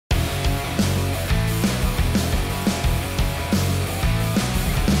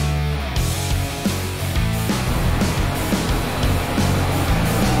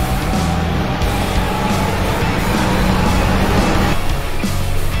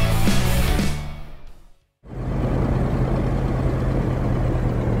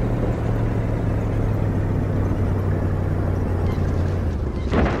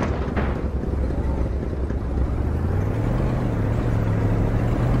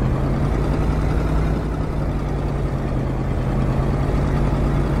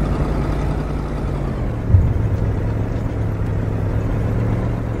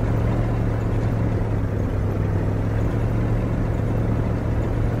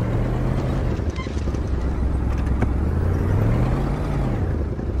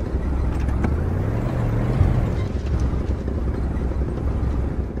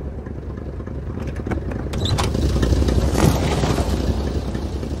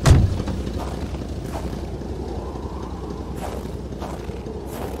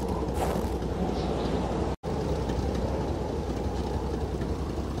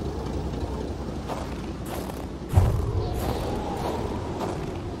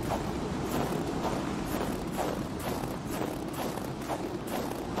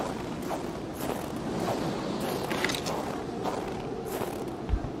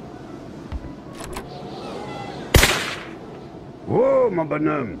mon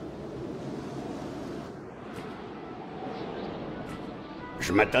bonhomme.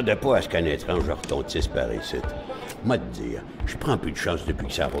 Je m'attendais pas à ce qu'un étrange retentisse par ici. Moi te dire, je prends plus de chance depuis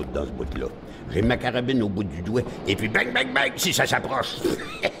que ça rôde dans ce bout-là. J'ai ma carabine au bout du doigt, et puis bang, bang, bang, si ça s'approche.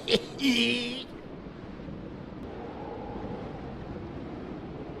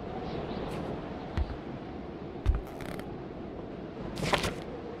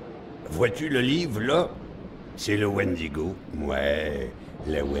 Vois-tu le livre, là? C'est le Wendigo. Ouais,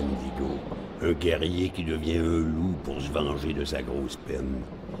 le Wendigo. Un guerrier qui devient un loup pour se venger de sa grosse peine.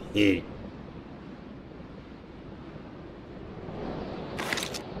 Et...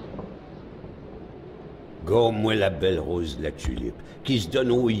 gomme-moi la belle rose de la tulipe, qui se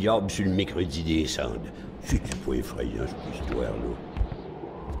donne au yob sur le mercredi des cendres. C'est-tu pas effrayant, cette histoire-là?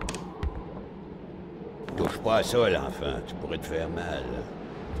 Touche pas à ça, l'enfant, tu pourrais te faire mal.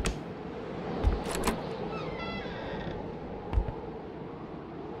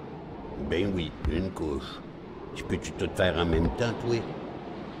 Ben oui, une couche. Tu peux-tu tout faire en même temps, toi?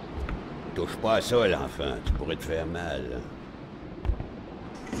 Touche pas à ça, l'enfant, tu pourrais te faire mal.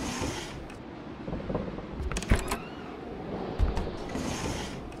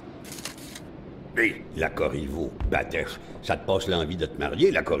 Hé, la Corriveau, Batèche, ça te passe l'envie de te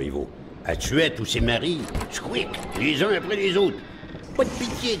marier, la Corriveau. À tuer tous ses maris, squick, les uns après les autres. Pas de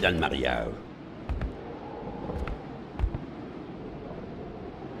pitié dans le mariage.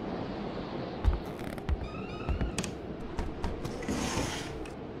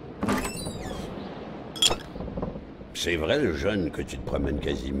 C'est vrai, le jeune, que tu te promènes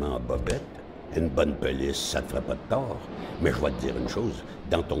quasiment en bobette. Une bonne police, ça te ferait pas de tort. Mais je vais te dire une chose,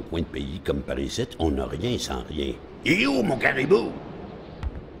 dans ton coin de pays comme par ici, on n'a rien sans rien. Et où, mon caribou?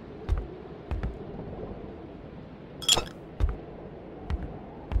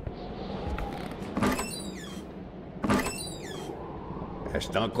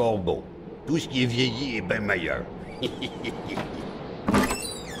 C'est encore beau. Tout ce qui est vieilli est bien meilleur.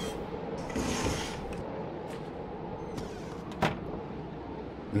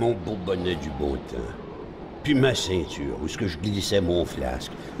 Mon beau bonnet du beau temps. Puis ma ceinture, où est-ce que je glissais mon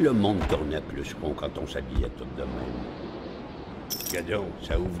flasque. Le monde tournait plus rond quand on s'habillait tout de même. Gadon,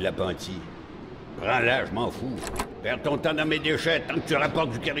 ça ouvre l'appenti. Prends-la, je m'en fous. Perds ton temps dans mes déchets tant que tu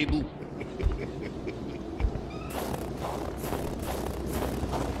rapportes du caribou.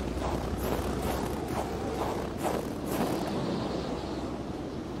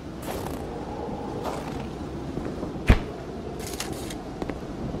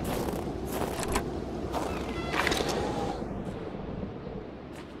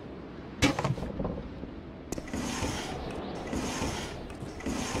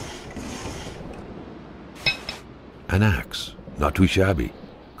 An axe, not too shabby.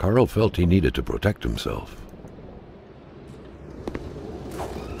 Carl felt he needed to protect himself.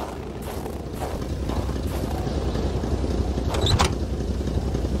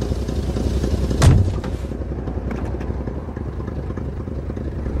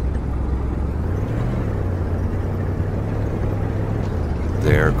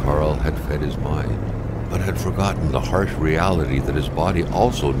 There, Carl had fed his mind, but had forgotten the harsh reality that his body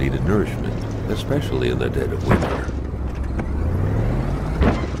also needed nourishment, especially in the dead of winter.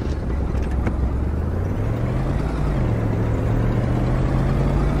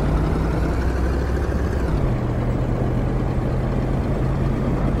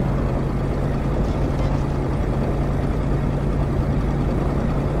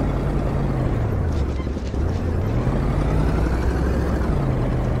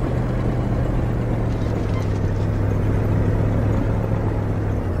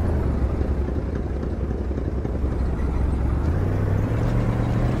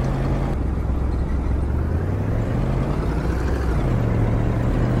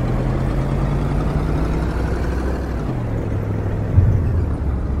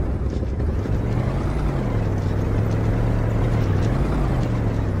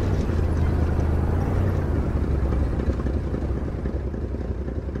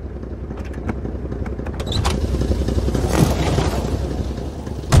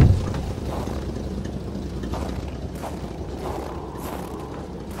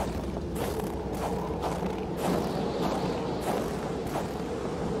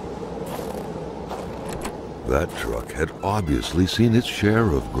 That truck had obviously seen its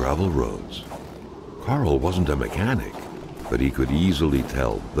share of gravel roads. Carl wasn't a mechanic, but he could easily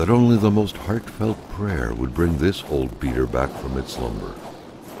tell that only the most heartfelt prayer would bring this old beater back from its slumber.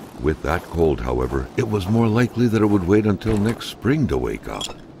 With that cold, however, it was more likely that it would wait until next spring to wake up.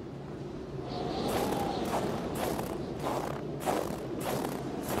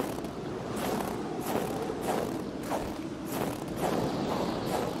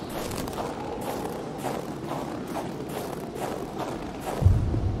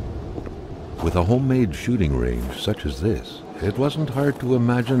 With a homemade shooting range such as this, it wasn't hard to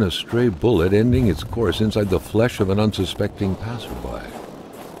imagine a stray bullet ending its course inside the flesh of an unsuspecting passerby.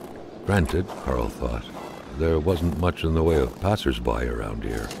 Granted, Carl thought, there wasn't much in the way of passersby around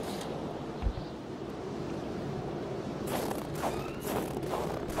here.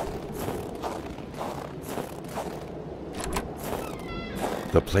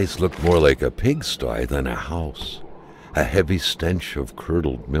 The place looked more like a pigsty than a house. A heavy stench of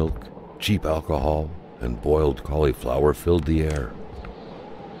curdled milk, cheap alcohol, and boiled cauliflower filled the air.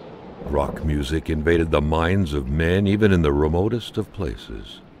 Rock music invaded the minds of men even in the remotest of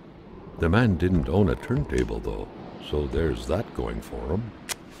places. The man didn't own a turntable, though, so there's that going for him.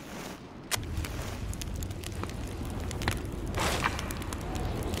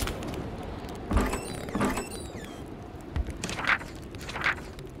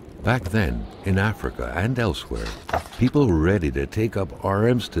 Back then, in Africa and elsewhere, people were ready to take up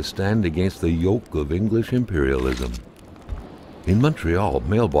arms to stand against the yoke of English imperialism. In Montreal,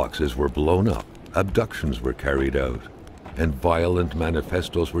 mailboxes were blown up, abductions were carried out, and violent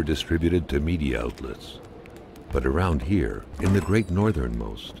manifestos were distributed to media outlets. But around here, in the great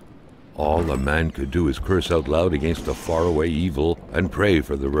northernmost, all a man could do is curse out loud against a faraway evil and pray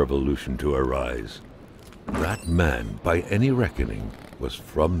for the revolution to arise. That man, by any reckoning, was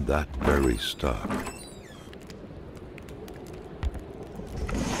from that very stock.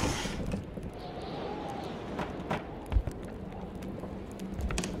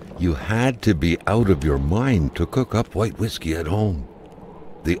 You had to be out of your mind to cook up white whiskey at home.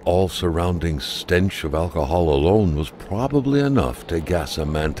 The all-surrounding stench of alcohol alone was probably enough to gas a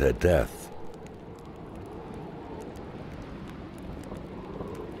man to death.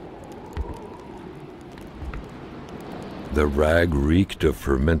 The rag reeked of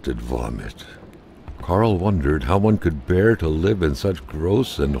fermented vomit. Carl wondered how one could bear to live in such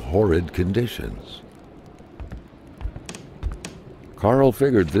gross and horrid conditions. Carl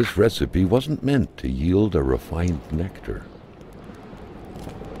figured this recipe wasn't meant to yield a refined nectar.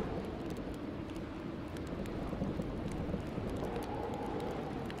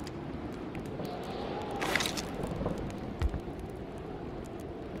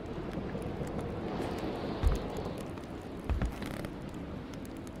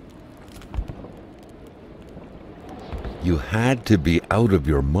 You had to be out of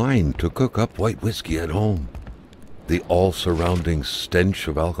your mind to cook up white whiskey at home. The all-surrounding stench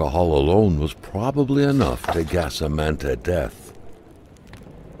of alcohol alone was probably enough to gas a man to death.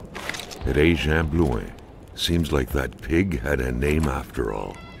 It Jean Blouin. Seems like that pig had a name after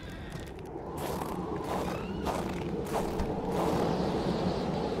all.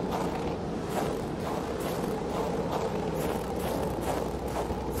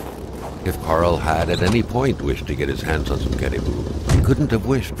 If Carl had at any point wished to get his hands on some caribou, he couldn't have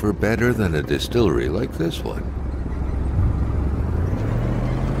wished for better than a distillery like this one.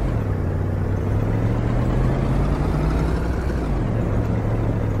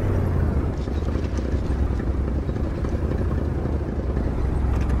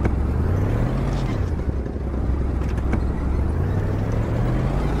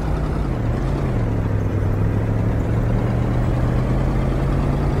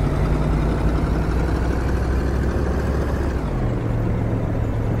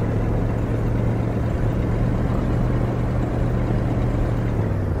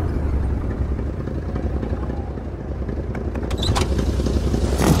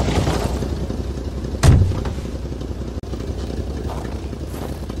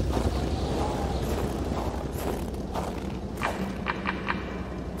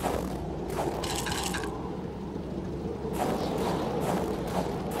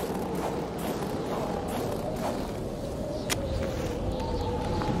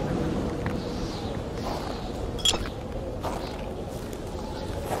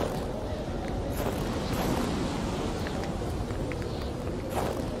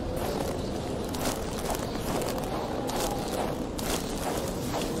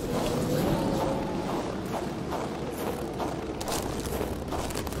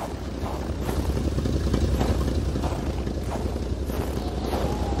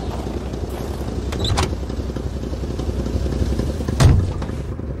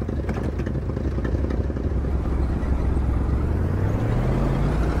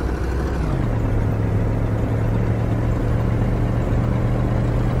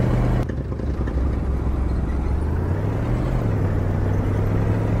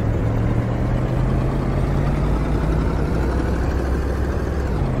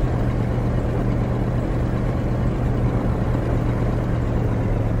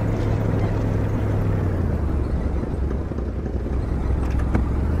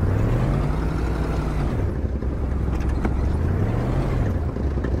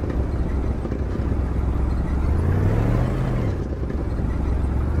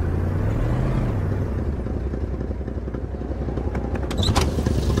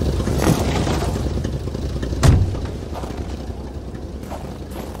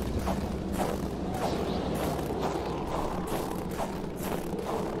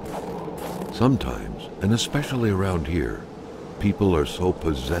 Sometimes, and especially around here, people are so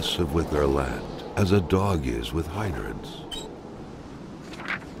possessive with their land, as a dog is with hydrants.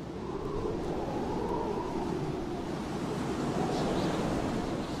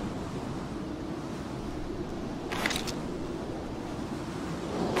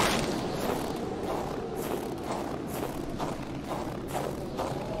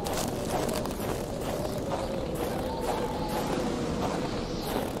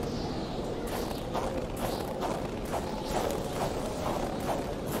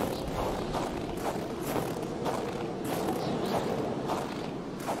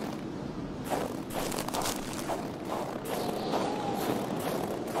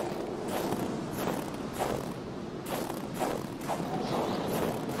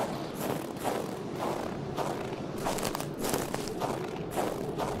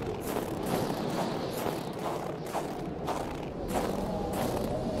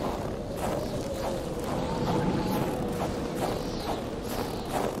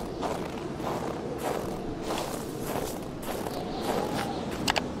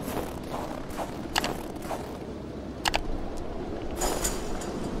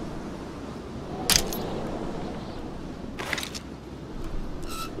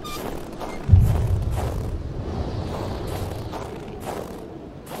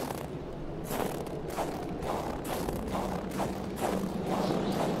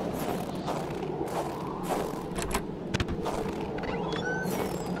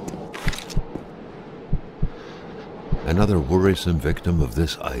 Another worrisome victim of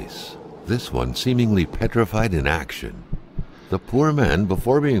this ice, this one seemingly petrified in action. The poor man,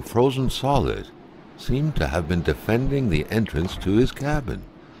 before being frozen solid, seemed to have been defending the entrance to his cabin.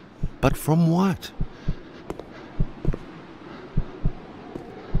 But from what?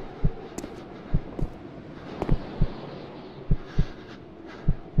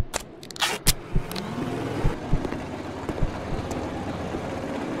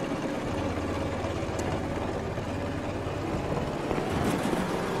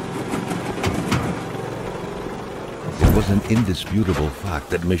 It was an indisputable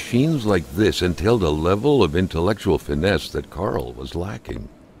fact that machines like this entailed a level of intellectual finesse that Carl was lacking.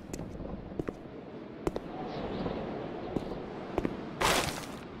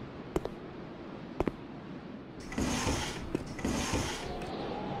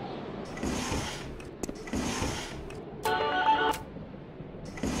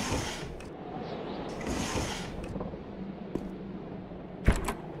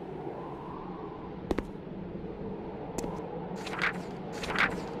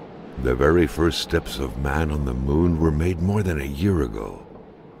 The very first steps of man on the moon were made more than a year ago.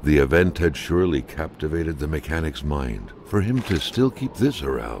 The event had surely captivated the mechanic's mind for him to still keep this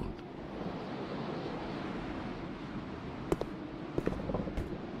around.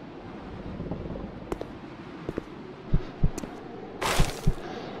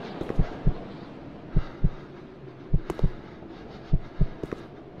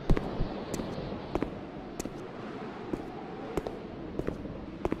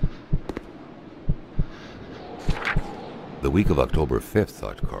 The week of October 5th,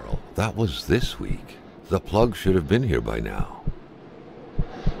 thought Carl. That was this week. The plug should have been here by now.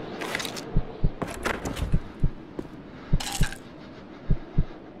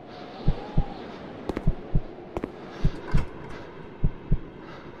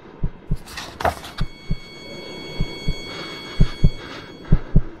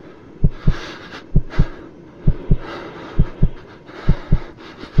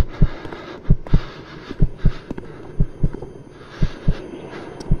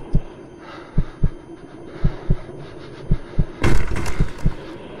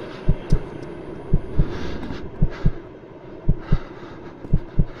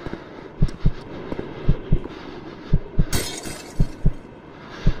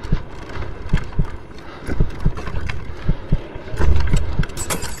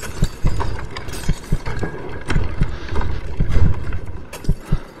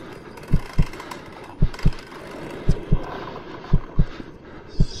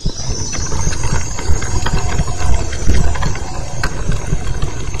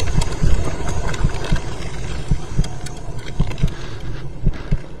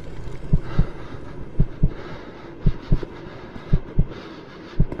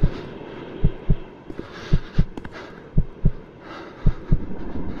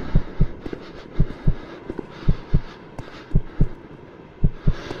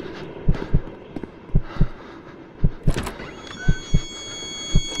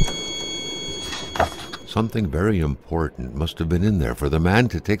 Something very important must have been in there for the man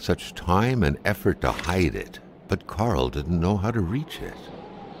to take such time and effort to hide it, but Carl didn't know how to reach it.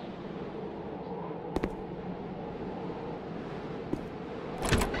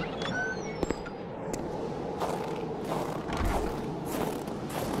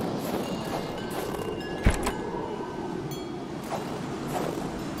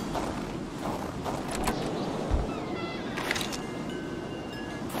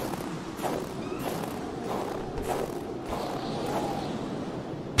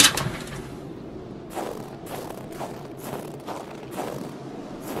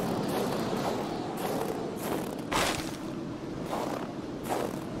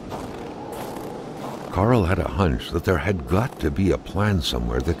 Carl had a hunch that there had got to be a plan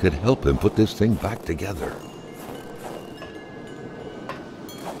somewhere that could help him put this thing back together.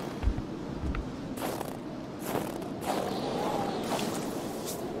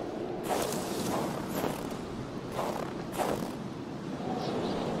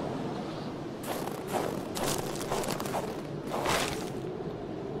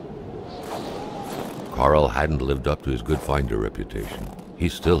 Carl hadn't lived up to his good finder reputation. He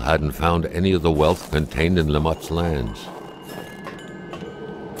still hadn't found any of the wealth contained in Lamotte's lands.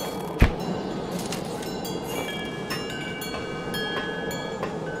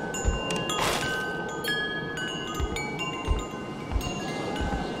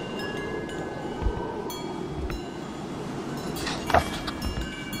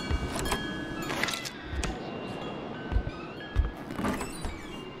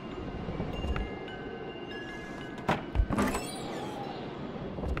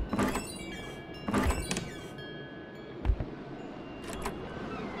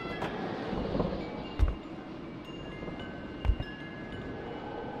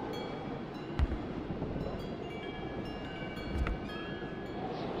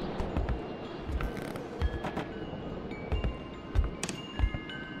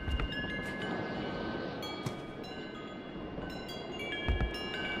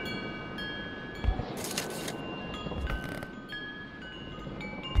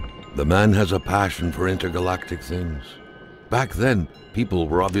 The man has a passion for intergalactic things. Back then, people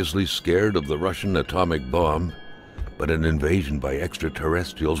were obviously scared of the Russian atomic bomb, but an invasion by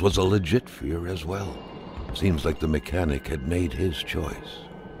extraterrestrials was a legit fear as well. Seems like the mechanic had made his choice.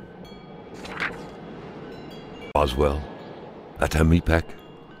 Boswell, Atamipek,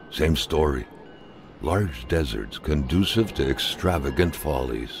 same story. Large deserts conducive to extravagant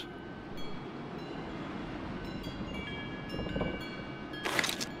follies.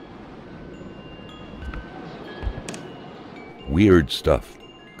 Weird stuff.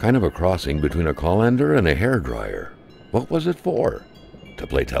 Kind of a crossing between a colander and a hairdryer. What was it for? To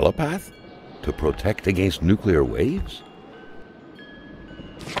play telepath? To protect against nuclear waves?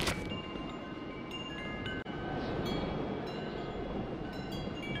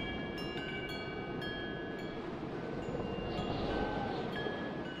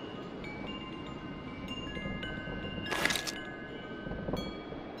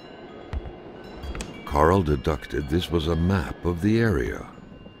 Carl deducted this was a map of the area.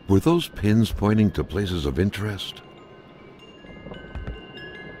 Were those pins pointing to places of interest?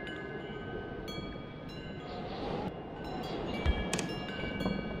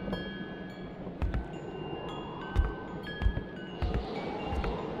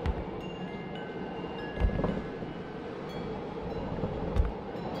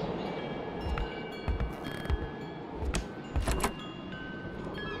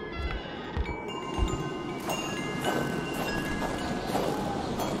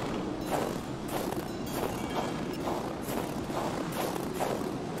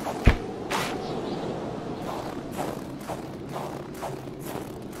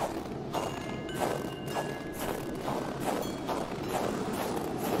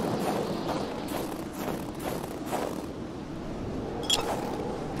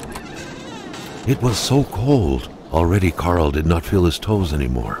 It was so cold. Already Carl did not feel his toes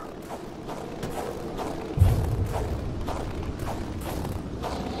anymore.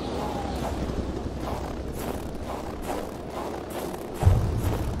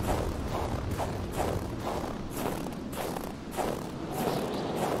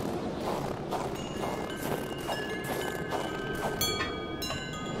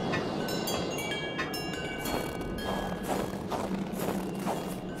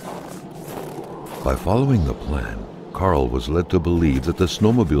 By following the plan, Carl was led to believe that the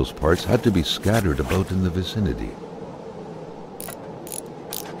snowmobile's parts had to be scattered about in the vicinity.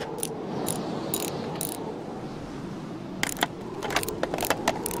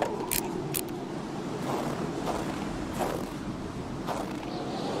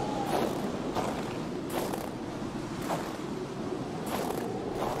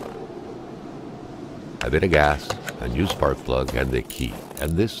 A bit of gas, a new spark plug, and the key,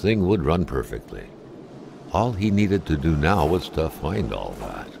 and this thing would run perfectly. All he needed to do now was to find all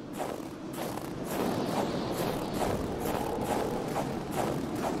that.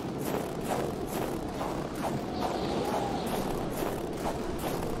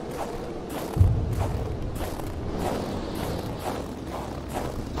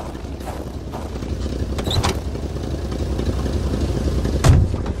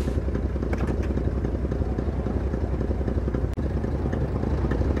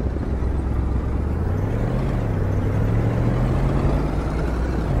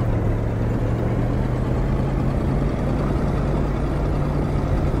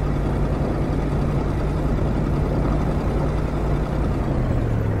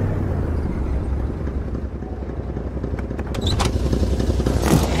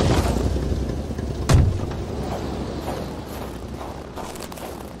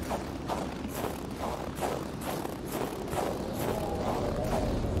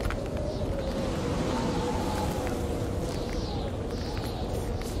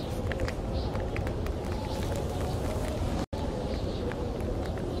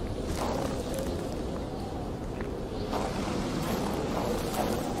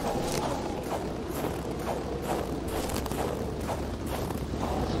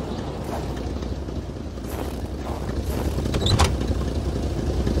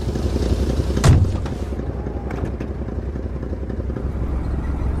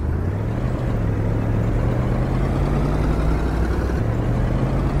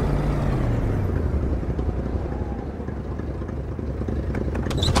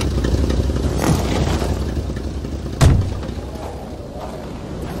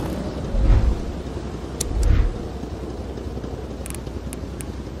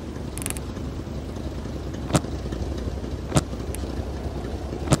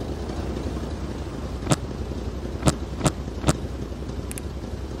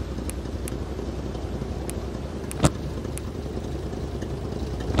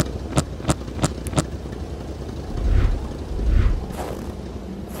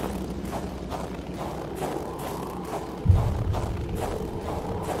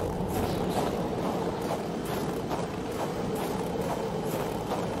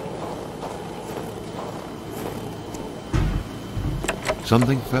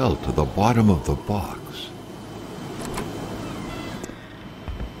 something fell to the bottom of the box.